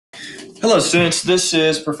Hello, students. This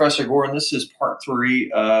is Professor Gordon. This is part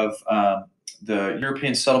three of the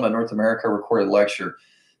European Settlement in North America recorded lecture.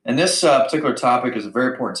 And this particular topic is a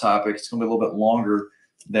very important topic. It's going to be a little bit longer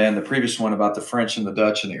than the previous one about the French and the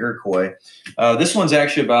Dutch and the Iroquois. This one's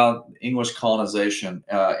actually about English colonization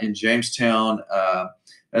in Jamestown,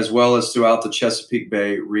 as well as throughout the Chesapeake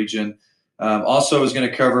Bay region. Also is going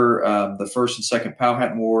to cover the First and Second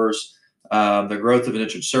Powhatan Wars, the growth of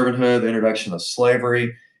indentured servanthood, the introduction of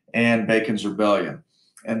slavery, and Bacon's Rebellion.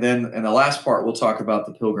 And then in the last part, we'll talk about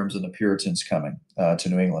the Pilgrims and the Puritans coming to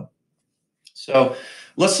New England. So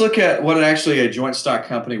let's look at what actually a joint stock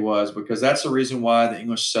company was, because that's the reason why the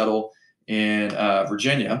English settled in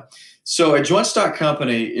Virginia. So a joint stock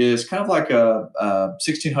company is kind of like a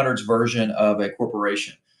 1600s version of a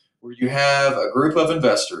corporation, where you have a group of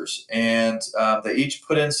investors and they each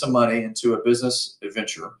put in some money into a business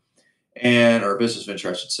venture, or a business venture,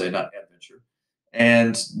 I should say, not adventure.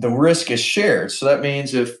 And the risk is shared. So that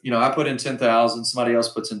means if I put in 10,000, somebody else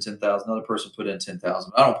puts in 10,000, another person put in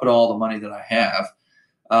 10,000. I don't put all the money that I have,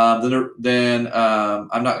 then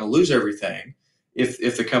I'm not going to lose everything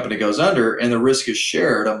if the company goes under, and the risk is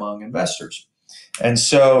shared among investors. And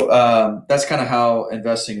so that's kind of how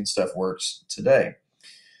investing and stuff works today.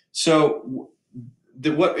 So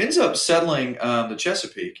what ends up settling the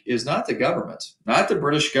Chesapeake is not the government, not the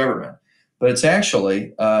British government, but it's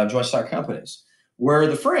actually joint stock companies. Where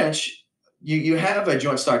the French, you have a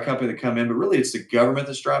joint stock company that come in, but really it's the government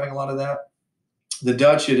that's driving a lot of that. The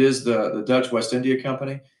Dutch, it is the Dutch West India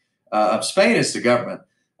Company. Spain is the government,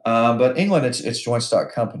 but England, it's joint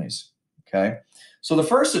stock companies. Okay, so the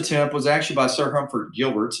first attempt was actually by Sir Humphrey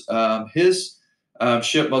Gilbert. His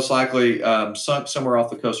ship most likely sunk somewhere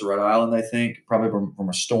off the coast of Rhode Island, I think, probably from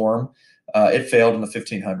a storm. It failed in the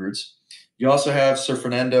 1500s. You also have Sir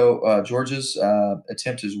Fernando George's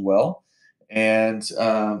attempt as well. And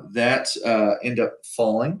that ended up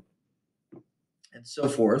falling, and so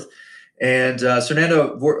forth. And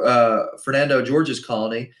Fernando George's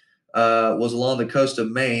colony was along the coast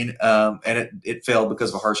of Maine, and it failed because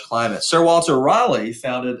of a harsh climate. Sir Walter Raleigh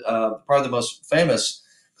founded probably the most famous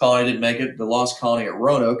colony, didn't make it, the Lost Colony at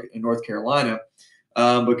Roanoke in North Carolina,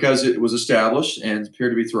 because it was established and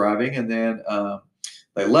appeared to be thriving. And then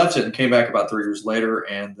they left it and came back about 3 years later,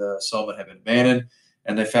 and the settlement had been abandoned.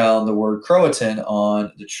 And they found the word Croatan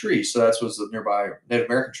on the tree. So that was the nearby Native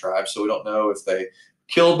American tribe. So we don't know if they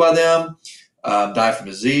killed by them, died from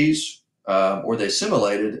disease, or they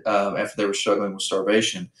assimilated after they were struggling with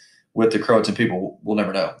starvation with the Croatan people. We'll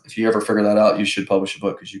never know. If you ever figure that out, you should publish a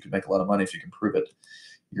book, because you can make a lot of money if you can prove it.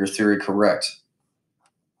 Your theory correct.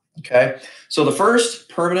 Okay, so the first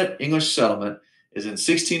permanent English settlement is in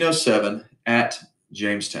 1607 at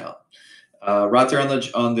Jamestown, right there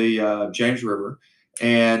on the James River.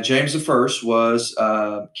 And James I was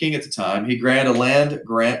king at the time. He granted a land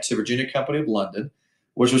grant to Virginia Company of London,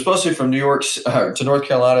 which was supposed to be from New York to North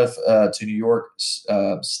Carolina to New York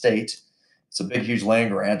State. It's a big, huge land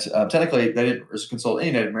grant. Technically, they didn't consult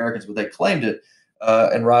any Native Americans, but they claimed it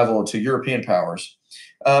and rivaled to European powers.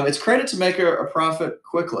 It's created to make a profit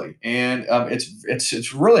quickly, and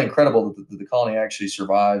it's really incredible that the colony actually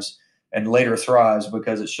survives and later thrives,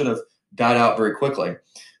 because it should have died out very quickly.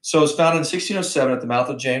 So it was founded in 1607 at the mouth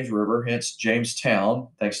of James River, hence Jamestown,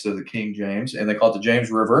 thanks to the King James, and they call it the James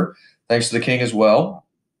River, thanks to the king as well.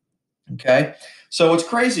 Okay, so what's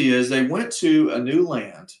crazy is they went to a new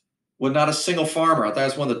land with not a single farmer. I think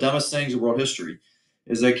that's one of the dumbest things in world history,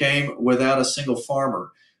 is they came without a single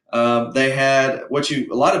farmer. They had a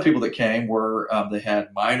lot of people that came were they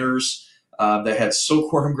had miners, they had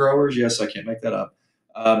silkworm growers. Yes, I can't make that up.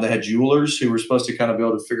 They had jewelers who were supposed to kind of be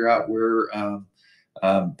able to figure out where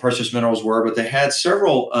precious minerals were, but they had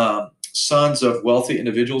several sons of wealthy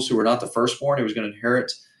individuals who were not the firstborn, who was going to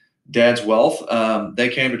inherit dad's wealth. They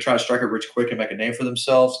came to try to strike it rich quick and make a name for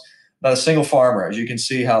themselves. Not a single farmer, as you can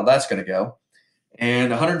see how that's going to go. And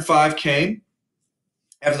 105 came.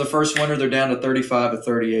 After the first winter, they're down to 35 to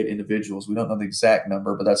 38 individuals. We don't know the exact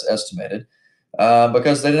number, but that's estimated,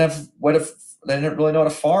 because they didn't really know how to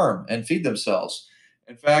farm and feed themselves.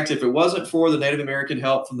 In fact, if it wasn't for the Native American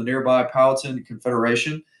help from the nearby Powhatan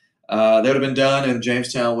Confederation, they would have been done, and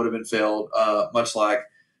Jamestown would have been failed, much like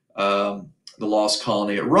the Lost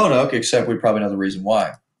Colony at Roanoke, except we probably know the reason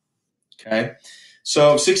why. Okay, so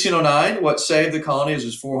 1609, what saved the colony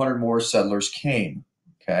is 400 more settlers came.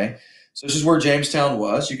 Okay, so this is where Jamestown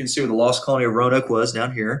was. You can see where the Lost Colony of Roanoke was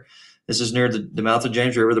down here. This is near the mouth of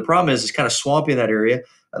James River. The problem is it's kind of swampy in that area,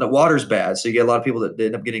 and the water's bad, so you get a lot of people that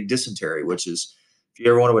end up getting dysentery, which is, if you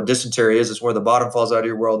ever wonder what dysentery is, it's where the bottom falls out of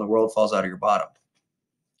your world and the world falls out of your bottom.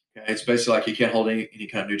 Okay, it's basically like you can't hold any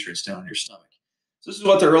kind of nutrients down in your stomach. So this is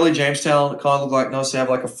what the early Jamestown colony looked like. Notice they have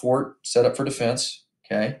like a fort set up for defense.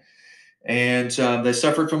 Okay. And they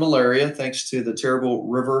suffered from malaria thanks to the terrible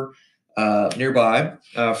river nearby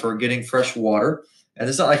for getting fresh water. And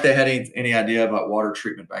it's not like they had any idea about water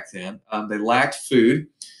treatment back then. They lacked food,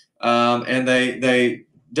 and they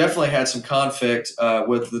definitely had some conflict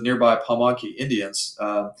with the nearby Pamunkey Indians,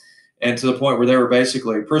 and to the point where they were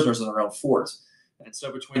basically prisoners in their own fort. And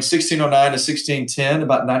so between 1609 to 1610,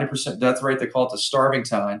 about 90% death rate, they call it the starving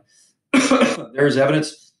time. There is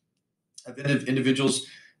evidence of individuals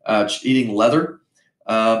eating leather,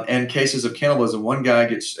 and cases of cannibalism. One guy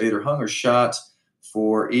gets either hung or shot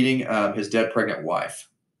for eating his dead pregnant wife,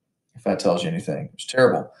 if that tells you anything. It's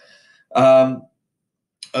terrible.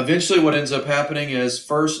 Eventually, what ends up happening is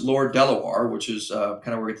first Lord Delaware, which is kind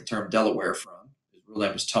of where we get the term Delaware from. His real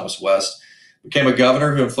name was Thomas West, became a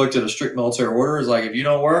governor who inflicted a strict military order. It's like, if you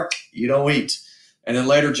don't work, you don't eat. And then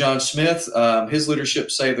later, John Smith, his leadership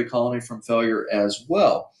saved the colony from failure as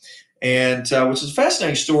well. And which is a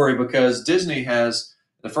fascinating story because Disney has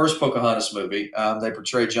the first Pocahontas movie. They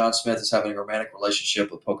portrayed John Smith as having a romantic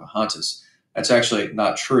relationship with Pocahontas. That's actually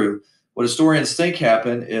not true. What historians think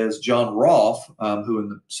happened is John Rolfe, who in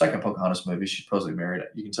the second Pocahontas movie, she supposedly married.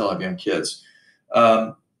 You can tell I have young kids.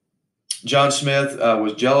 John Smith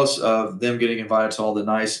was jealous of them getting invited to all the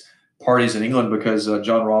nice parties in England because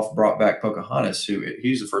John Rolfe brought back Pocahontas,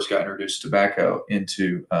 he's the first guy to introduce tobacco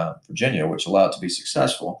into Virginia, which allowed it to be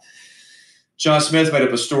successful. John Smith made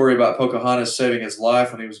up a story about Pocahontas saving his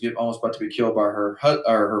life when he was almost about to be killed by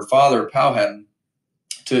her father, Powhatan,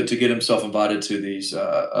 to get himself invited to these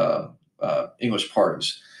English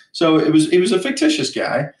parties. So he was a fictitious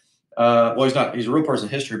guy. Well, he's a real person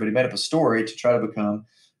in history, but he made up a story to try to become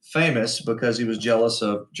famous because he was jealous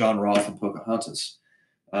of John Rolfe and Pocahontas,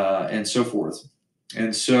 and so forth.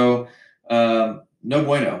 And so, no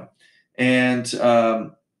bueno. And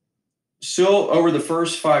still, over the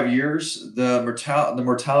first 5 years, the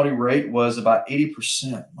mortality rate was about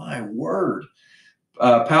 80%. My word.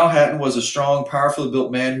 Powhatan was a strong, powerfully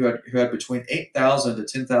built man who had between 8,000 to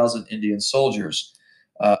 10,000 Indian soldiers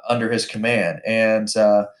under his command. And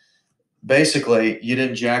basically, you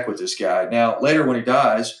didn't jack with this guy. Now, later when he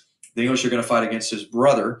dies, the English are going to fight against his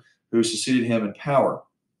brother, who succeeded him in power.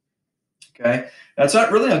 Okay, now it's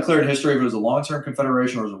not really unclear in history if it was a long-term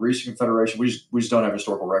confederation or it was a recent confederation. We just don't have a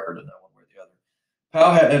historical record to know one way or the other.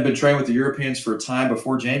 Powhatan had been trained with the Europeans for a time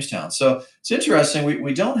before Jamestown. So it's interesting.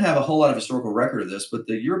 We don't have a whole lot of historical record of this, but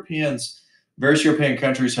the Europeans, various European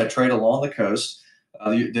countries had trade along the coast.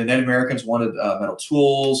 The Native Americans wanted metal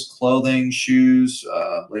tools, clothing, shoes,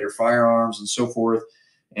 later firearms, and so forth.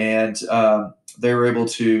 And they were able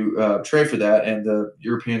to trade for that. And the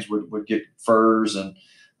Europeans would get furs and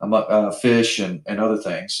fish and other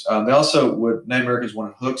things. Native Americans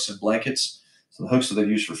wanted hooks and blankets, so the hooks that they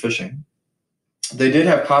used for fishing. They did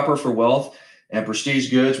have copper for wealth and prestige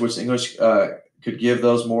goods, which the English could give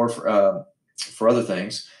those more for other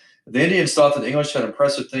things. The Indians thought that the English had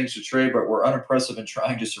impressive things to trade, but were unimpressive in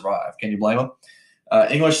trying to survive. Can you blame them?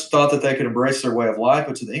 English thought that they could embrace their way of life,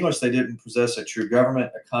 but to the English, they didn't possess a true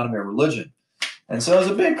government, economy, or religion. And so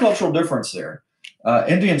there's a big cultural difference there.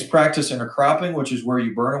 Indians practice intercropping, which is where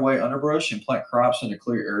you burn away underbrush and plant crops in a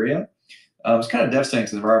clear area. It's kind of devastating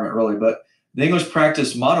to the environment, really, but the English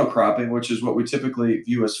practice monocropping, which is what we typically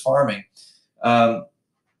view as farming. And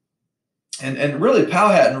really,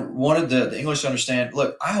 Powhatan wanted the English to understand,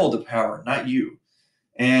 look, I hold the power, not you.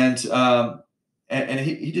 And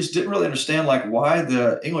he just didn't really understand like why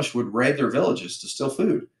the English would raid their villages to steal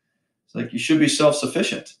food. It's like, you should be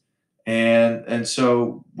self-sufficient. And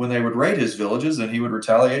so when they would raid his villages, then he would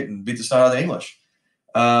retaliate and beat the snot out of the English.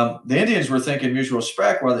 The Indians were thinking mutual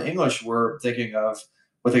respect, while the English were thinking of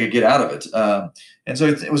what they could get out of it. And so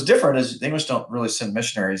it was different, as the English don't really send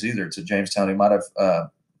missionaries either to Jamestown. He might have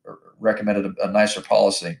recommended a nicer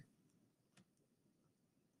policy.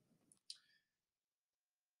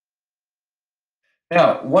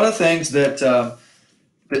 Now, one of the things that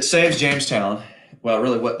saves Jamestown, well,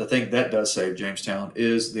 really, what the thing that does save Jamestown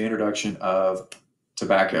is the introduction of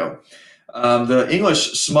tobacco. The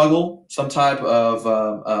English smuggle some type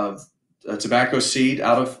of tobacco seed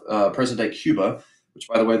out of present-day Cuba, which,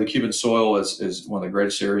 by the way, the Cuban soil is one of the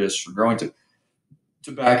greatest areas for growing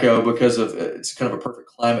tobacco because of it's kind of a perfect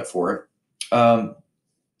climate for it.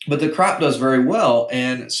 But the crop does very well,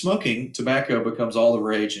 and smoking tobacco becomes all the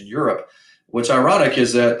rage in Europe. What's ironic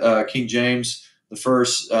is that King James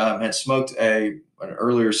I had smoked an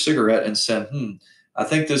earlier cigarette and said, I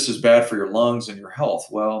think this is bad for your lungs and your health.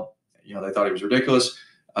 Well, they thought he was ridiculous.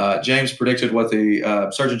 James predicted what the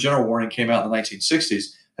Surgeon General warning came out in the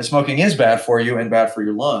 1960s, that smoking is bad for you and bad for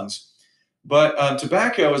your lungs. But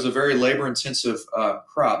tobacco is a very labor-intensive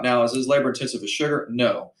crop. Now, is it as labor-intensive as sugar?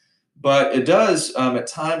 No, but it does at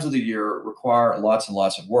times of the year require lots and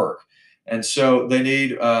lots of work, and so they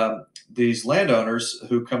need these landowners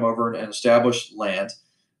who come over and establish land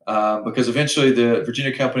because eventually the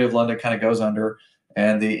Virginia Company of London kind of goes under,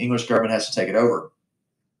 and the English government has to take it over.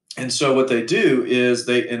 And so what they do is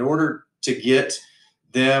they, in order to get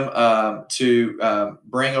them to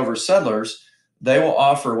bring over settlers, they will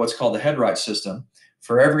offer what's called the headright system.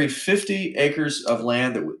 For every 50 acres of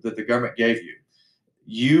land that the government gave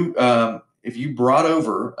you, if you brought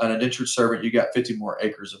over an indentured servant, you got 50 more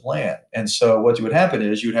acres of land. And so what would happen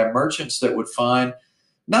is you'd have merchants that would find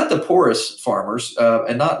not the poorest farmers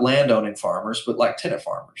and not landowning farmers, but like tenant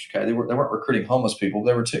farmers. Okay, they weren't recruiting homeless people;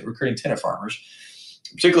 they were recruiting tenant farmers,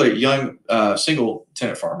 particularly young single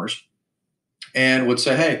tenant farmers, and would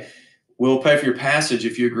say, "Hey, we'll pay for your passage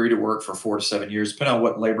if you agree to work for 4 to 7 years, depending on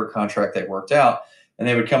what labor contract they worked out." And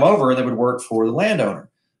they would come over and they would work for the landowner.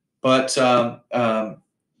 But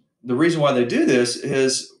the reason why they do this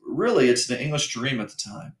is really it's the English dream at the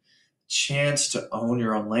time, chance to own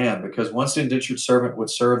your own land, because once the indentured servant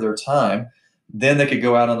would serve their time, then they could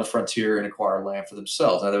go out on the frontier and acquire land for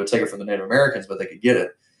themselves. Now they would take it from the Native Americans, but they could get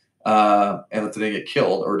it, and if they get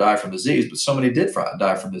killed or die from disease. But so many did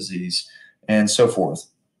die from disease, and so forth.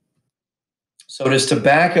 So it is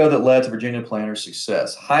tobacco that led to Virginia planters'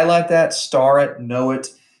 success. Highlight that, star it, know it.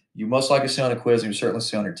 You most likely see on a quiz, and you certainly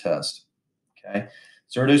see on your test. Okay,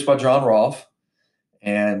 it's introduced by John Rolfe.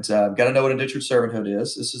 And got to know what indentured servanthood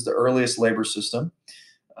is. This is the earliest labor system.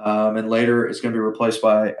 And later it's going to be replaced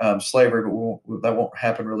by slavery, but that won't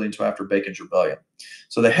happen really until after Bacon's Rebellion.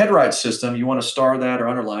 So the headright system, you want to star that or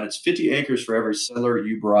underline, it's 50 acres for every settler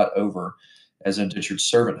you brought over as indentured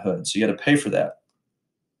servanthood. So you got to pay for that.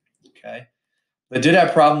 Okay. They did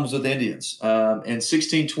have problems with Indians. In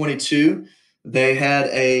 1622, they had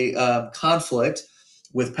a conflict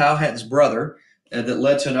with Powhatan's brother, that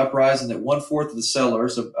led to an uprising that 1/4 of the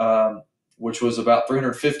settlers, which was about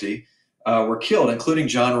 350, were killed, including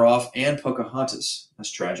John Rolfe and Pocahontas.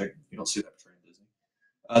 That's tragic. You don't see that portrayed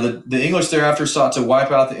in Disney. The English thereafter sought to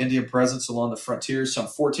wipe out the Indian presence along the frontiers. Some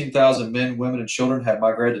 14,000 men, women, and children had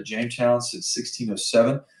migrated to Jamestown since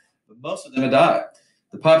 1607, but most of them had died.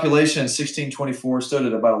 The population in 1624 stood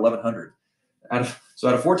at about 1,100. So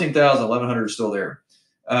out of 14,000, 1,100 are still there.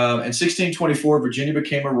 In 1624, Virginia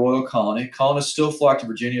became a royal colony. Colonists still flocked to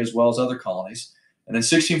Virginia as well as other colonies. And in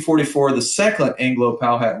 1644, the Second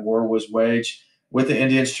Anglo-Powhatan War was waged, with the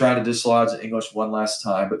Indians trying to dislodge the English one last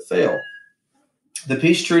time, but failed. The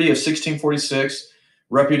Peace Treaty of 1646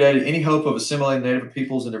 repudiated any hope of assimilating Native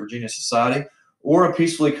peoples into Virginia society or of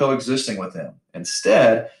peacefully coexisting with them.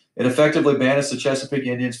 Instead, it effectively banished the Chesapeake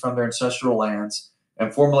Indians from their ancestral lands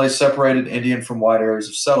and formally separated Indian from white areas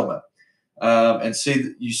of settlement. And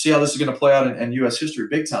you see how this is going to play out in U.S. history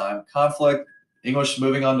big time. Conflict, English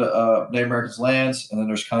moving on to Native Americans' lands, and then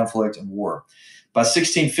there's conflict and war. By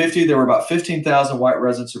 1650, there were about 15,000 white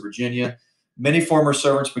residents of Virginia. Many former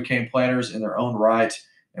servants became planters in their own right,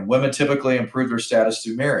 and women typically improved their status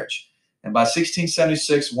through marriage. And by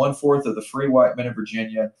 1676, 1/4 of the free white men in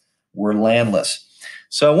Virginia were landless.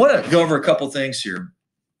 So I want to go over a couple things here.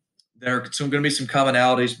 There are going to be some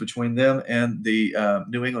commonalities between them and the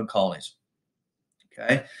New England colonies.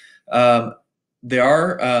 Okay. There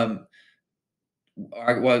are,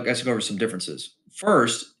 well, I guess I'll go over some differences.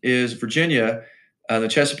 First is Virginia, the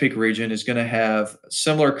Chesapeake region, is going to have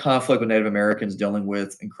similar conflict with Native Americans dealing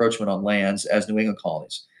with encroachment on lands as New England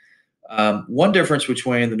colonies. One difference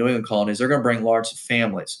between the New England colonies, they're going to bring large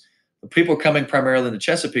families. The people coming primarily in the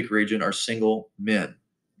Chesapeake region are single men.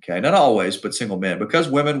 Okay, not always, but single men. Because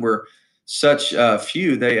women were such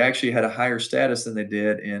few, they actually had a higher status than they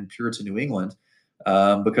did in Puritan New England.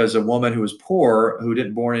 Because a woman who was poor, who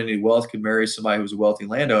didn't born any wealth, could marry somebody who was a wealthy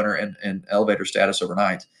landowner and elevate her status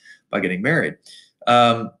overnight by getting married.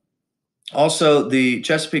 Also, the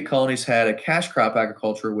Chesapeake colonies had a cash crop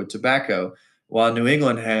agriculture with tobacco, while New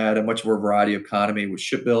England had a much more variety of economy with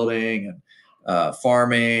shipbuilding and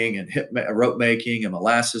farming and rope making and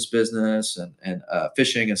molasses business and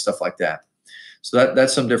fishing and stuff like that. So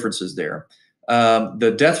that's some differences there.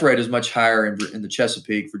 The death rate is much higher in the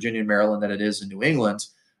Chesapeake, Virginia, and Maryland than it is in New England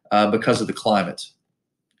because of the climate.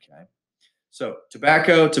 Okay, so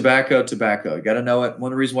tobacco. You got to know it.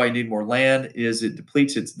 One of the reasons why you need more land is it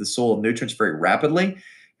depletes the soil of nutrients very rapidly,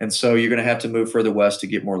 and so you're going to have to move further west to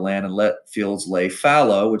get more land and let fields lay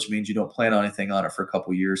fallow, which means you don't plant anything on it for a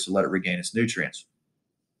couple of years to let it regain its nutrients.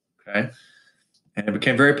 Okay, and it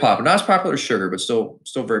became very popular. Not as popular as sugar, but still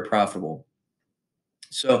very profitable.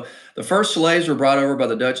 So the first slaves were brought over by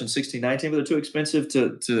the Dutch in 1619, but they're too expensive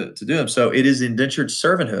to do them. So it is indentured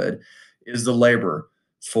servanthood is the labor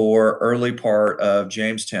for early part of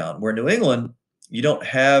Jamestown. Where New England, you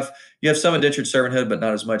have some indentured servanthood, but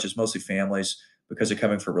not as much. It's mostly families because they're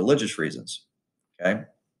coming for religious reasons. Okay.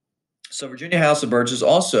 So Virginia House of Burgesses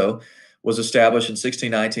also was established in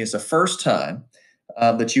 1619. It's the first time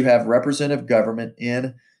that you have representative government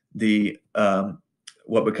in the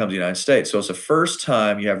what becomes the United States. So it's the first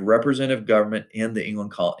time you have representative government in the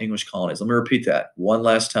English colonies. Let me repeat that one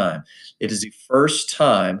last time. It is the first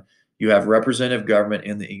time you have representative government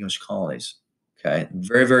in the English colonies. Okay,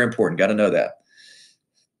 very, very important. Got to know that.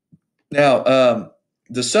 Now,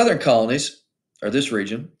 the southern colonies are this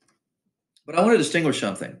region, but I want to distinguish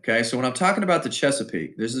something. Okay, so when I'm talking about the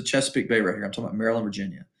Chesapeake, this is the Chesapeake Bay right here. I'm talking about Maryland,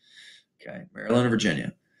 Virginia. Okay, Maryland and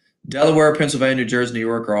Virginia. Delaware, Pennsylvania, New Jersey, New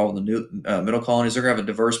York are all in the new middle colonies. They're going to have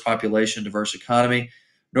a diverse population, diverse economy.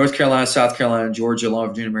 North Carolina, South Carolina, Georgia, along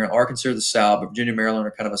with Virginia, Maryland are considered the South, but Virginia and Maryland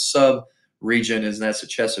are kind of a sub-region, and that's the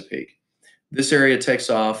Chesapeake. This area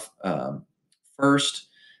takes off first,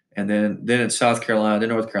 and then it's South Carolina, then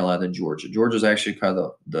North Carolina, then Georgia. Georgia is actually kind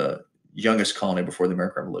of the youngest colony before the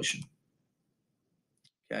American Revolution.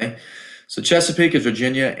 Okay. So Chesapeake is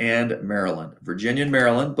Virginia and Maryland. Virginia and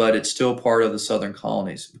Maryland, but it's still part of the southern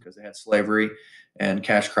colonies because they had slavery and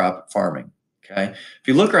cash crop farming. Okay. If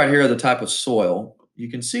you look right here at the type of soil, you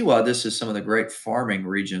can see why this is some of the great farming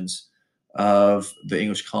regions of the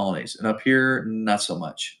English colonies. And up here, not so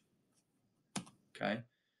much. Okay.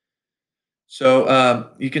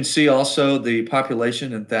 So you can see also the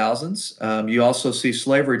population in thousands. You also see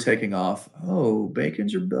slavery taking off. Oh,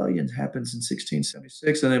 Bacon's Rebellion happens in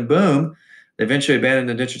 1676, and then boom, they eventually abandoned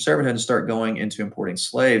indentured servanthood and start going into importing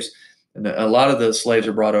slaves. And a lot of the slaves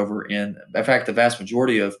are brought over in fact, the vast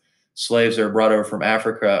majority of slaves that are brought over from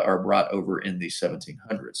Africa are brought over in the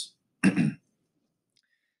 1700s.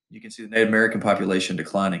 You can see the Native American population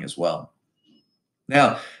declining as well.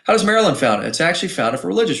 Now, how does Maryland found it? It's actually founded for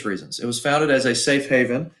religious reasons. It was founded as a safe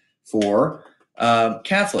haven for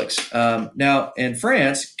Catholics. Now, in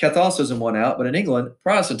France, Catholicism won out, but in England,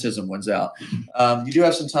 Protestantism wins out. You do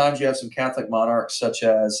have sometimes you have some Catholic monarchs such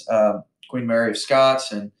as Queen Mary of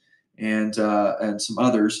Scots and some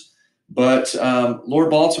others. But Lord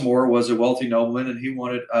Baltimore was a wealthy nobleman, and he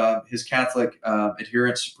wanted his Catholic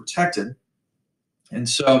adherents protected. And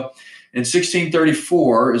so in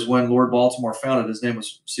 1634 is when Lord Baltimore founded. His name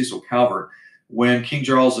was Cecil Calvert. When King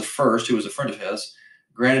Charles I, who was a friend of his,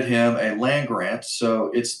 granted him a land grant, so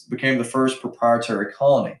it became the first proprietary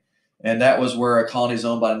colony. And that was where a colony is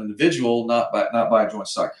owned by an individual, not by a joint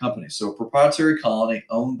stock company. So a proprietary colony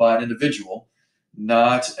owned by an individual,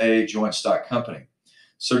 not a joint stock company.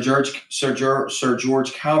 Sir George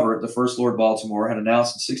Calvert, the first Lord Baltimore, had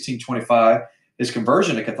announced in 1625 his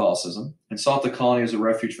conversion to Catholicism and sought the colony as a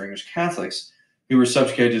refuge for English Catholics who were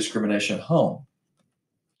subjugated to discrimination at home.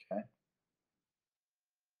 Okay.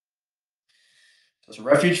 So it's a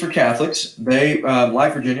refuge for Catholics. They,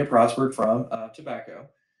 like Virginia, prospered from tobacco.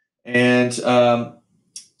 And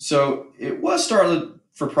so it was started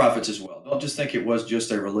for profits as well. Don't just think it was just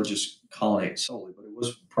a religious colony solely, but it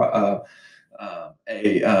was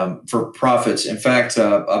for profits. In fact,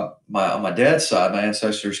 on my dad's side, my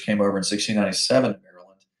ancestors came over in 1697 to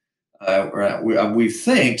Maryland. We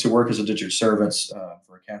think to work as indentured servants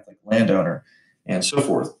for a Catholic landowner and so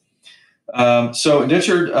forth. So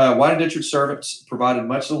white indentured servants provided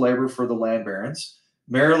much of the labor for the land barons.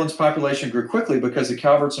 Maryland's population grew quickly because the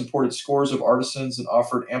Calverts imported scores of artisans and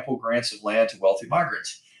offered ample grants of land to wealthy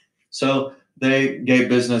migrants. So they gave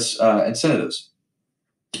business incentives.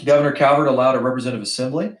 Governor Calvert allowed a representative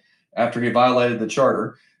assembly after he violated the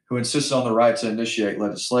charter, who insisted on the right to initiate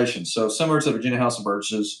legislation. So similar to the Virginia House of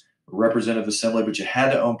Burgesses, representative assembly, but you had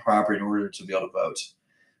to own property in order to be able to vote.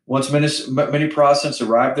 Once many Protestants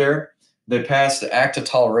arrived there, they passed the Act of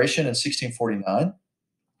Toleration in 1649.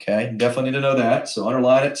 Okay, you definitely need to know that. So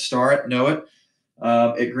underline it, star it, know it.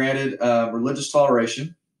 It granted religious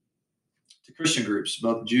toleration to Christian groups,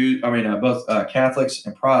 both Catholics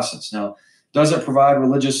and Protestants. Now, doesn't provide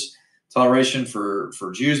religious toleration for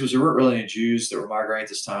Jews, because there weren't really any Jews that were migrating at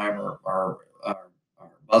this time, or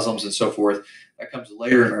Muslims and so forth. That comes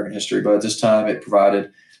later in American history, but at this time it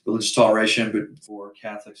provided religious toleration, but for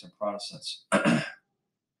Catholics and Protestants,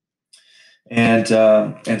 and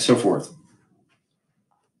so forth.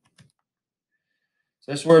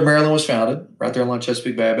 So this is where Maryland was founded, right there along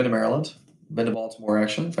Chesapeake Bay. I've been to Maryland, been to Baltimore,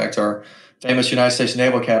 actually. In fact, our famous United States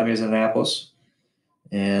Naval Academy is in Annapolis,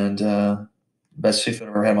 and best seafood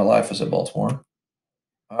I've ever had in my life was at Baltimore.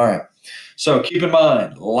 All right. So keep in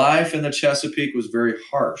mind, life in the Chesapeake was very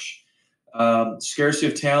harsh. Scarcity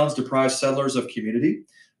of towns deprived settlers of community.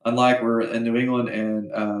 Unlike we're in New England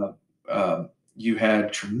and you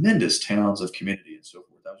had tremendous towns of community and so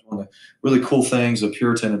forth. That was one of the really cool things of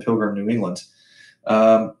Puritan and Pilgrim New England.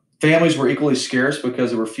 Families were equally scarce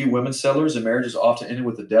because there were few women settlers, and marriages often ended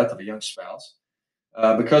with the death of a young spouse.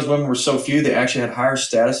 Because women were so few, they actually had higher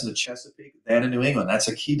status in the Chesapeake than in New England. That's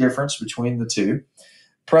a key difference between the two.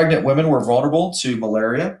 Pregnant women were vulnerable to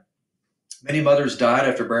malaria. Many mothers died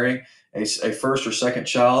after bearing a first or second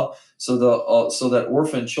child, so that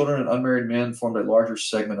orphan children and unmarried men formed a larger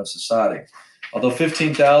segment of society. Although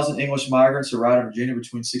 15,000 English migrants arrived in Virginia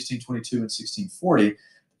between 1622 and 1640, the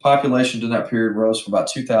population during that period rose from about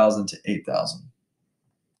 2,000 to 8,000.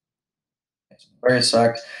 Various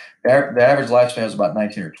facts. The average lifespan was about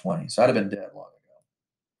 19 or 20, so I'd have been dead long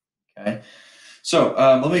ago. Okay, so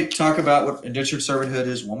let me talk about what indentured servanthood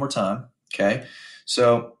is one more time. Okay,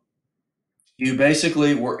 so you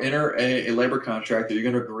basically enter a labor contract that you're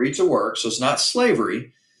going to agree to work. So it's not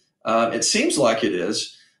slavery. It seems like it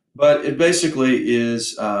is, but it basically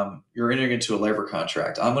is you're entering into a labor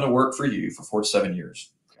contract. I'm going to work for you for 4 to 7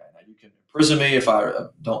 years. Okay, now you can imprison me if I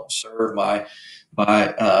don't serve my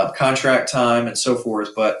contract time and so forth.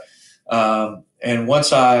 But and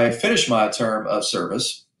once I finish my term of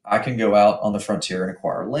service, I can go out on the frontier and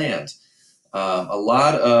acquire land. A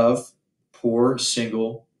lot of poor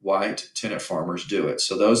single white tenant farmers do it.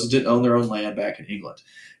 So those that didn't own their own land back in England.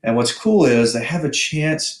 And what's cool is they have a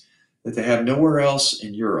chance that they have nowhere else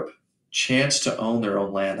in Europe, chance to own their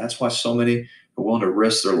own land. That's why so many are willing to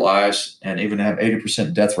risk their lives and even have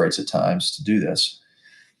 80% death rates at times to do this.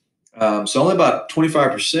 So only about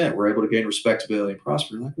 25% were able to gain respectability and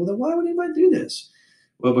prosper. Like, well, then why would anybody do this?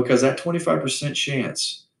 Well, because that 25%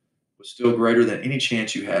 chance was still greater than any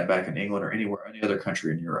chance you had back in England or anywhere, any other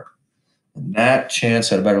country in Europe. And that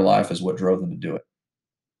chance at a better life is what drove them to do it.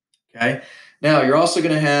 Okay. Now, you're also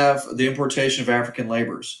going to have the importation of African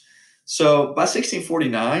laborers. So by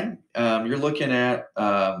 1649, you're looking at,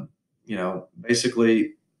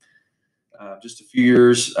 basically just a few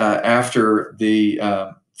years after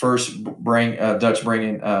the first Dutch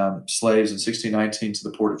bringing slaves in 1619 to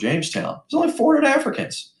the port of Jamestown. There's only 400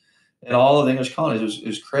 Africans in all of the English colonies. It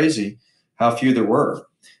was crazy how few there were.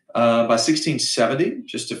 By 1670,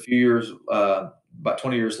 just a few years, about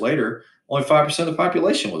 20 years later, only 5% of the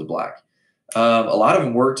population was black. A lot of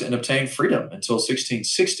them worked and obtained freedom until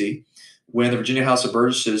 1660, when the Virginia House of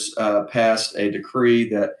Burgesses passed a decree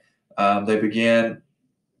that they began,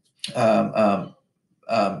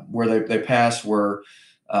 where they passed where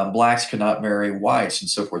blacks could not marry whites and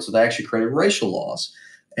so forth. So they actually created racial laws.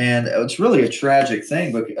 And it's really a tragic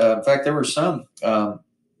thing. But in fact, there were some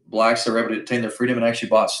blacks that were able to obtain their freedom and actually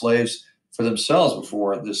bought slaves for themselves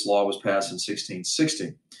before this law was passed in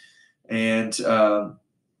 1660. And so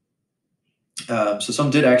some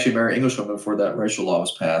did actually marry English women before that racial law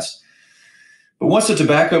was passed. But once the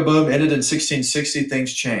tobacco boom ended in 1660,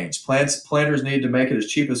 things changed. Planters needed to make it as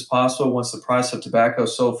cheap as possible. Once the price of tobacco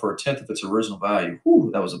sold for a tenth of its original value,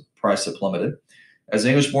 that was a price that plummeted. As the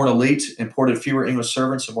English-born elite imported fewer English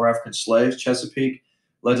servants and more African slaves, Chesapeake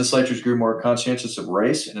legislatures grew more conscientious of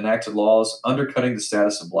race and enacted laws undercutting the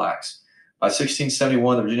status of blacks. By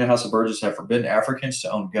 1671, the Virginia House of Burgesses had forbidden Africans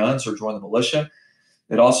to own guns or join the militia.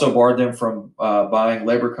 It also barred them from buying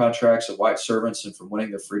labor contracts of white servants and from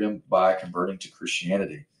winning their freedom by converting to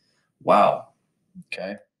Christianity. Wow.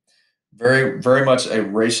 Okay. Very, very much a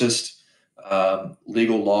racist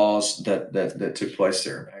legal laws that took place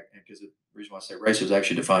there. Because the reason why I say race is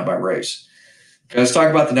actually defined by race. Okay, let's talk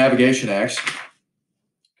about the Navigation Acts.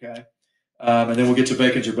 Okay. And then we'll get to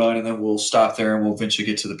Bacon's Rebellion, and then we'll stop there, and we'll eventually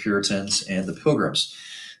get to the Puritans and the Pilgrims.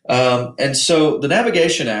 And so the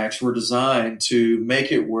Navigation Acts were designed to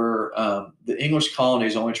make it where the English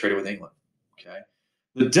colonies only traded with England. Okay.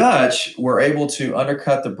 The Dutch were able to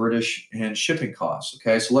undercut the British in shipping costs.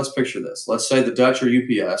 Okay. So let's picture this. Let's say the Dutch are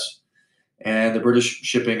UPS and the British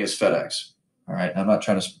shipping is FedEx. All right. I'm not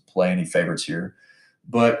trying to play any favorites here,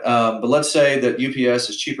 but let's say that UPS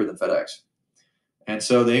is cheaper than FedEx. And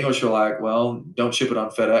so the English are like, well, don't ship it on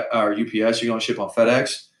FedEx or UPS. You're going to ship on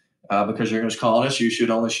FedEx because you're English colonists. You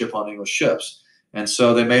should only ship on English ships. And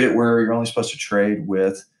so they made it where you're only supposed to trade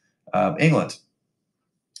with England.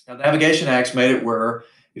 Now, the Navigation Acts made it where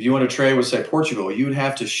if you want to trade with, say, Portugal, you would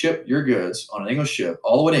have to ship your goods on an English ship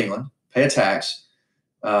all the way to England, pay a tax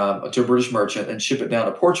to a British merchant, and ship it down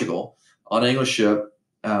to Portugal on an English ship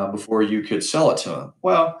before you could sell it to them.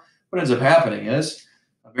 Well, what ends up happening is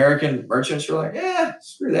American merchants are like, yeah,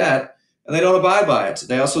 screw that. And they don't abide by it.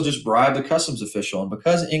 They also just bribe the customs official. And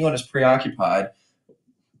because England is preoccupied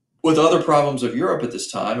with other problems of Europe at this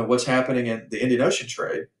time and what's happening in the Indian Ocean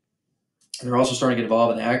trade, and they're also starting to get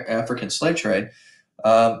involved in African slave trade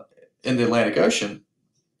um, in the Atlantic Ocean.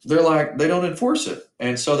 They're like, they don't enforce it.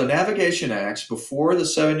 And so the Navigation Acts before the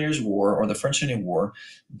 7 Years' War or the French Indian War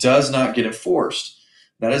does not get enforced.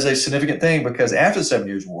 That is a significant thing because after the 7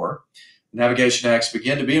 Years' War, the Navigation Acts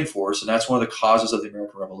begin to be enforced, and that's one of the causes of the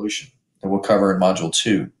American Revolution that we'll cover in Module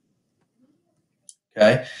 2.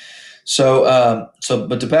 Okay,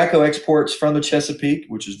 but tobacco exports from the Chesapeake,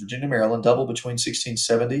 which is Virginia, Maryland, doubled between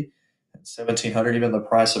 1670 and 1700. Even the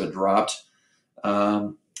price of it dropped.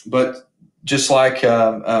 But just like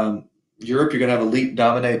Europe, you're going to have elite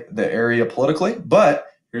dominate the area politically. But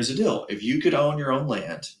here's the deal: if you could own your own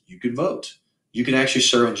land, you could vote. You could actually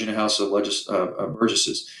serve in Virginia House of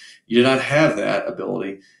Burgesses. You did not have that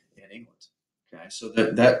ability in England. Okay, so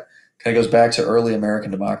that kind of goes back to early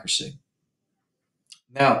American democracy.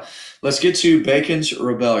 Now, let's get to Bacon's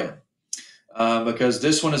Rebellion, because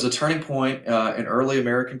this one is a turning point in early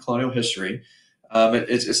American colonial history.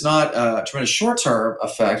 It's not a tremendous short-term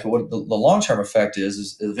effect, but what the long-term effect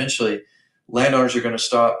is eventually landowners are going to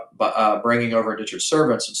stop bringing over indentured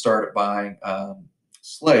servants and start buying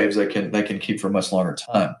slaves they can keep for a much longer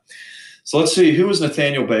time. So let's see, who was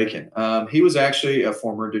Nathaniel Bacon? He was actually a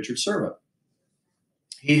former indentured servant.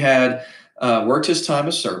 He had worked his time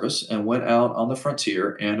of service and went out on the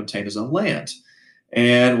frontier and obtained his own land.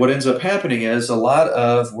 And what ends up happening is a lot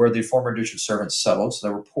of where the former indentured servants settled, so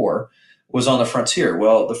they were poor, was on the frontier.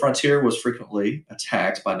 Well, the frontier was frequently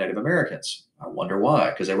attacked by Native Americans. I wonder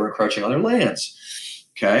why, because they were encroaching on their lands.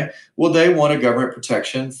 Okay, well, they wanted government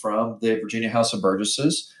protection from the Virginia House of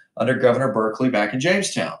Burgesses under Governor Berkeley back in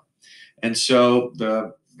Jamestown. And so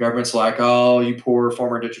the government's like, oh, you poor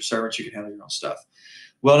former indentured servants, you can handle your own stuff.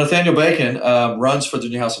 Well, Nathaniel Bacon runs for the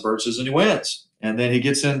Virginia House of Burgesses and he wins. And then he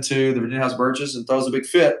gets into the Virginia House of Burgesses and throws a big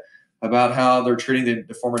fit about how they're treating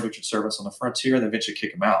the former indentured servants on the frontier, and they eventually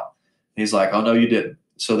kick him out. And he's like, oh, no, you didn't.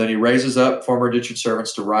 So then he raises up former indentured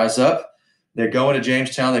servants to rise up. They go into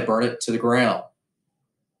Jamestown, they burn it to the ground.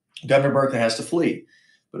 Governor Berkeley has to flee.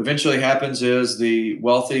 But eventually happens is the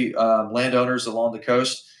wealthy landowners along the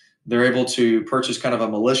coast, they're able to purchase kind of a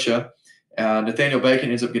militia. Nathaniel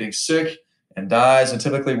Bacon ends up getting sick and dies. And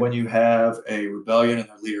typically when you have a rebellion and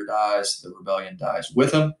their leader dies, the rebellion dies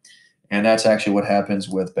with him. And that's actually what happens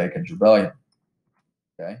with Bacon's Rebellion.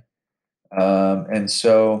 Okay.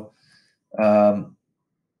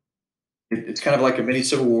 It's kind of like a mini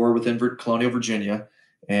civil war within colonial Virginia.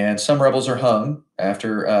 And some rebels are hung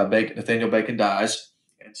after Nathaniel Bacon dies.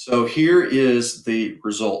 And so here is the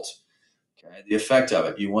result, okay, the effect of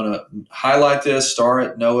it. You want to highlight this, star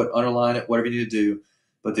it, know it, underline it, whatever you need to do.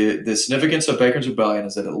 But the significance of Bacon's Rebellion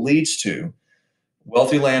is that it leads to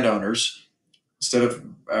wealthy landowners, instead of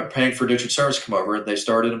paying for indentured servants to come over, they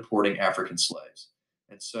started importing African slaves.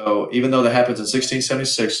 And so even though that happens in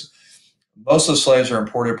 1676, most of the slaves are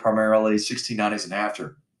imported primarily 1690s and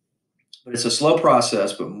after. But it's a slow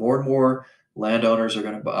process, but more and more landowners are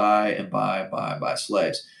going to buy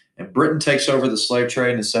slaves. And Britain takes over the slave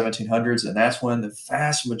trade in the 1700s, and that's when the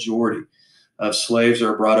vast majority of slaves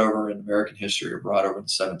are brought over in American history are brought over in the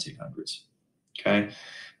 1700s. Okay,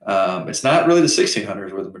 it's not really the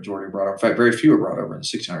 1600s where the majority are brought over. In fact, very few are brought over in the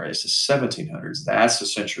 1600s. It's the 1700s. That's the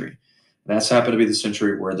century. And that's happened to be the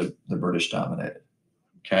century where the British dominated.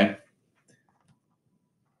 Okay.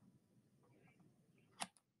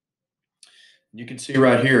 You can see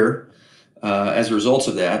right here, as a result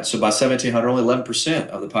of that, so by 1700, only 11%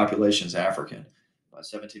 of the population is African. By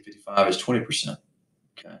 1755, it's 20%.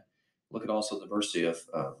 Okay. Look at also the diversity of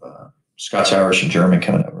Scots, Irish, and German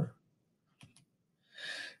coming over.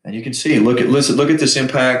 And you can see, look at this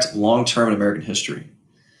impact long-term in American history.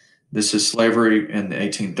 This is slavery in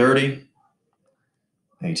 1830,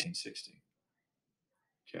 1860.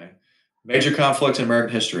 Okay. Major conflict in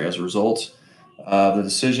American history as a result of the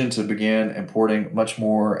decision to begin importing much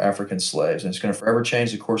more African slaves. And it's going to forever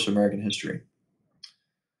change the course of American history.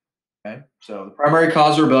 Okay. So the primary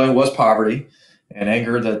cause of rebellion was poverty and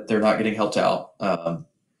anger that they're not getting helped out,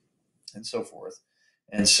 and so forth.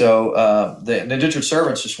 And so the indentured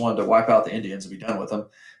servants just wanted to wipe out the Indians and be done with them,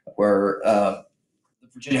 where the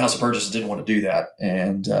Virginia House of Burgesses didn't want to do that,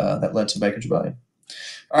 and that led to Bacon's Rebellion.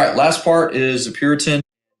 All right, last part is the Puritan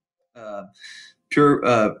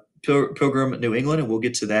Pilgrim New England, and we'll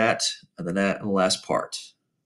get to that in the last part.